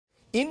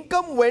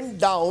income went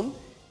down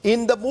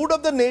in the mood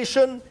of the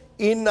nation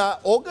in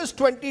August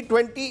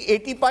 2020,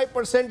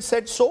 85%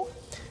 said so.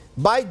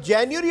 By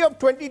January of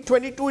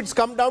 2022, it's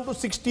come down to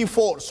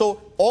 64.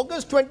 So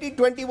August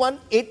 2021,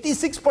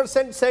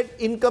 86% said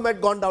income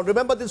had gone down.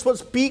 Remember, this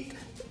was peak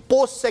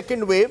post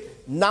second wave.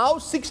 Now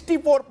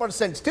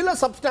 64%, still a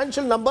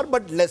substantial number,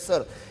 but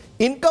lesser.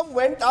 Income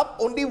went up,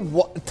 only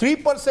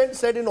 3%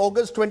 said in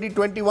August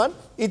 2021.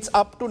 It's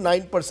up to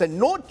 9%.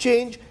 No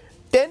change,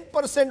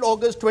 10%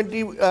 August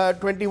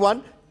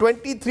 2021,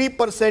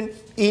 23%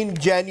 in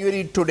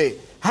January today.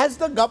 Has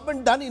the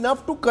government done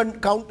enough to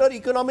counter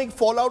economic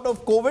fallout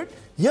of COVID?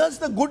 Here's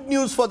the good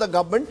news for the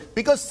government,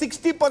 because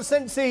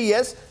 60% say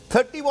yes,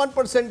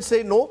 31%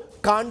 say no,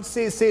 can't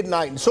say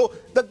 9. So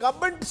the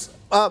government's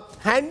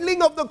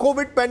handling of the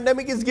COVID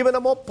pandemic is given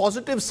a more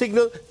positive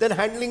signal than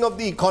handling of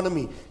the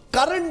economy.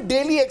 Current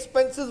daily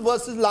expenses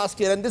versus last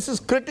year, and this is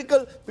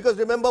critical because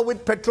remember,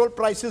 with petrol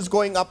prices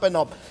going up and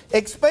up,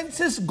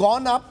 expenses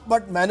gone up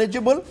but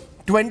manageable,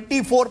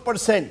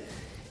 24%.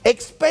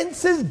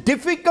 Expenses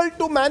difficult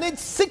to manage,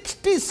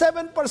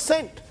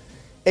 67%.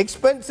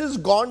 Expenses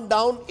gone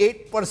down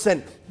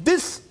 8%.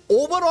 This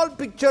overall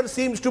picture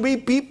seems to be,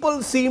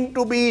 people seem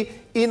to be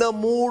in a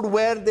mood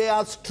where they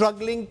are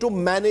struggling to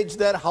manage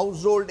their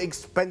household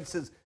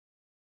expenses.